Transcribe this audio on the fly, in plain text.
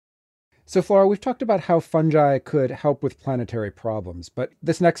So, Flora, we've talked about how fungi could help with planetary problems, but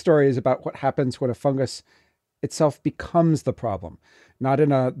this next story is about what happens when a fungus itself becomes the problem, not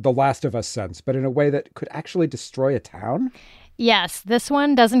in a The Last of Us sense, but in a way that could actually destroy a town. Yes, this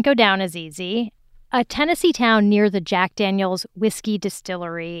one doesn't go down as easy. A Tennessee town near the Jack Daniels whiskey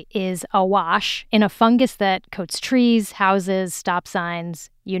distillery is awash in a fungus that coats trees, houses, stop signs,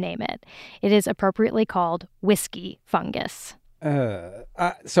 you name it. It is appropriately called whiskey fungus.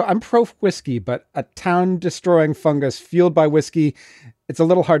 So I'm pro whiskey, but a town destroying fungus fueled by whiskey, it's a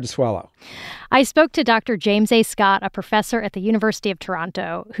little hard to swallow. I spoke to Dr. James A. Scott, a professor at the University of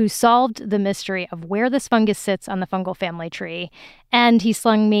Toronto, who solved the mystery of where this fungus sits on the fungal family tree. And he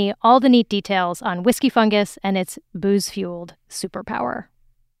slung me all the neat details on whiskey fungus and its booze-fueled superpower.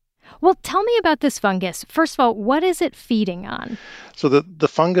 Well, tell me about this fungus. First of all, what is it feeding on? So the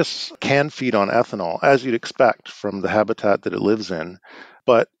fungus can feed on ethanol, as you'd expect from the habitat that it lives in,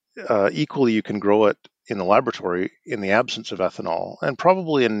 but equally you can grow it in the laboratory in the absence of ethanol, and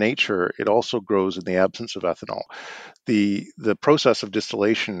probably in nature it also grows in the absence of ethanol. The process of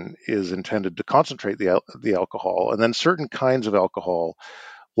distillation is intended to concentrate the alcohol, and then certain kinds of alcohol,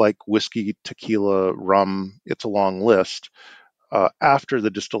 like whiskey, tequila, rum, it's a long list, after the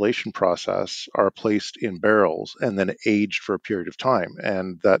distillation process are placed in barrels and then aged for a period of time.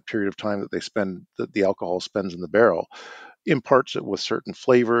 And that period of time that the alcohol spends in the barrel imparts it with certain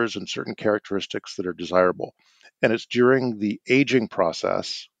flavors and certain characteristics that are desirable. And it's during the aging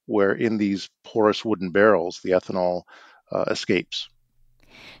process where in these porous wooden barrels, the ethanol escapes.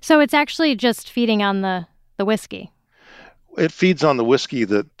 So it's actually just feeding on the whiskey. It feeds on the whiskey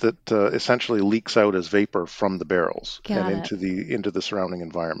that essentially leaks out as vapor from the barrels and Got it. into the surrounding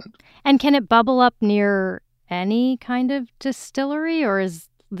environment. And can it bubble up near any kind of distillery, or is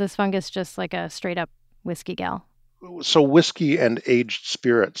this fungus just like a straight up whiskey gal? So whiskey and aged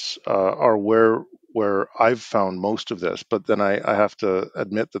spirits are where I've found most of this, but then I have to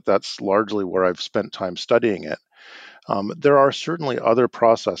admit that that's largely where I've spent time studying it. There are certainly other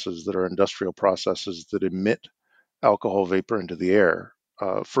processes that are industrial processes that emit alcohol vapor into the air.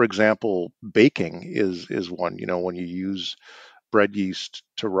 For example, baking is one. You know, when you use bread yeast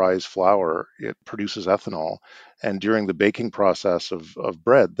to rise flour, it produces ethanol. And during the baking process of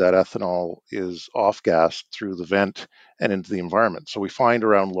bread, that ethanol is off gassed through the vent and into the environment. So we find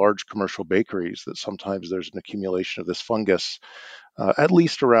around large commercial bakeries that sometimes there's an accumulation of this fungus, at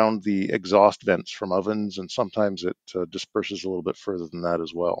least around the exhaust vents from ovens, and sometimes it disperses a little bit further than that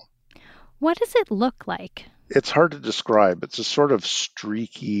as well. What does it look like? It's hard to describe. It's a sort of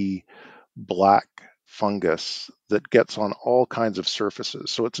streaky black fungus that gets on all kinds of surfaces.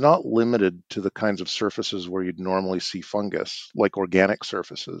 So it's not limited to the kinds of surfaces where you'd normally see fungus, like organic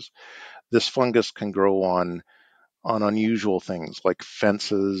surfaces. This fungus can grow on unusual things like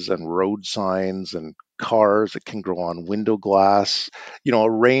fences and road signs and cars. It can grow on window glass,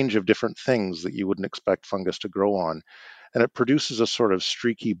 a range of different things that you wouldn't expect fungus to grow on. And it produces a sort of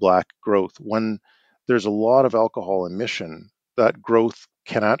streaky black growth. When there's a lot of alcohol emission, that growth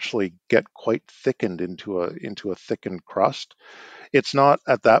can actually get quite thickened into a thickened crust. It's not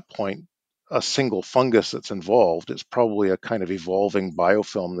at that point a single fungus that's involved. It's probably a kind of evolving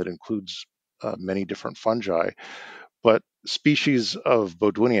biofilm that includes many different fungi. But species of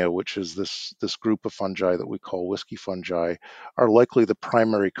Bodwinia, which is this group of fungi that we call whiskey fungi, are likely the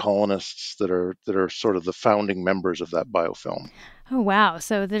primary colonists that are sort of the founding members of that biofilm. Oh, wow.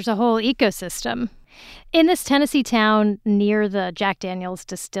 So there's a whole ecosystem. In this Tennessee town near the Jack Daniels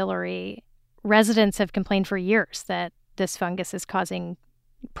distillery, residents have complained for years that this fungus is causing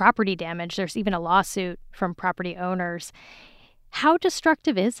property damage. There's even a lawsuit from property owners. How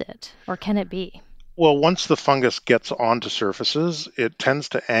destructive is it, or can it be? Well, once the fungus gets onto surfaces, it tends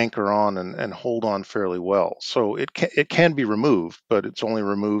to anchor on and hold on fairly well. So it can be removed, but it's only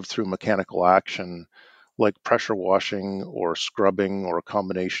removed through mechanical action like pressure washing or scrubbing or a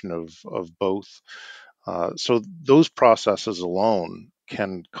combination of both. So those processes alone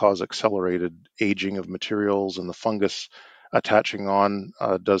can cause accelerated aging of materials, and the fungus attaching on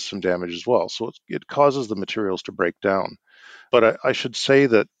does some damage as well. So it causes the materials to break down. But I should say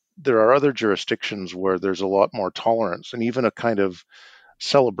that there are other jurisdictions where there's a lot more tolerance and even a kind of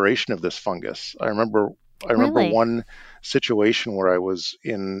celebration of this fungus. I remember Really? one situation where I was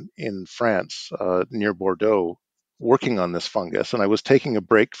in France, near Bordeaux, working on this fungus, and I was taking a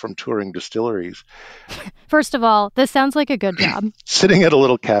break from touring distilleries, First of all, this sounds like a good job. sitting at a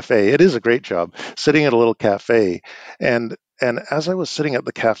little cafe. It is a great job, sitting at a little cafe, and as I was sitting at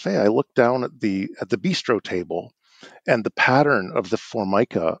the cafe, I looked down at the bistro table, and the pattern of the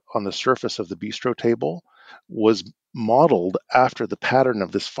formica on the surface of the bistro table was modeled after the pattern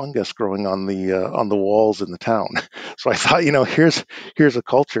of this fungus growing on the walls in the town. So I thought, here's a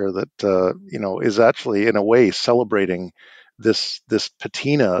culture that is actually in a way celebrating this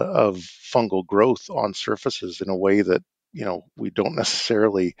patina of fungal growth on surfaces in a way that we don't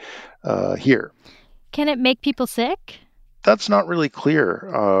necessarily hear. Can it make people sick? That's not really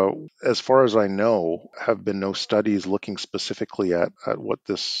clear. As far as I know, have been no studies looking specifically at what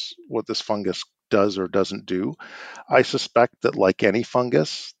this fungus does or doesn't do. I suspect that, like any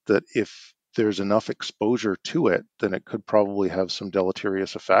fungus, that if there's enough exposure to it, then it could probably have some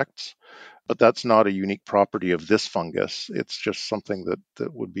deleterious effects. But that's not a unique property of this fungus. It's just something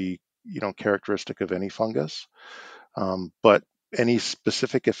that would be characteristic of any fungus. But any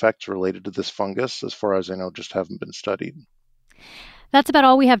specific effects related to this fungus, as far as I know, just haven't been studied. That's about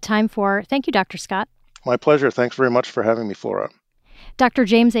all we have time for. Thank you, Dr. Scott. My pleasure. Thanks very much for having me, Flora. Dr.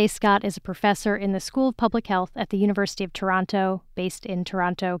 James A. Scott is a professor in the School of Public Health at the University of Toronto, based in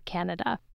Toronto, Canada.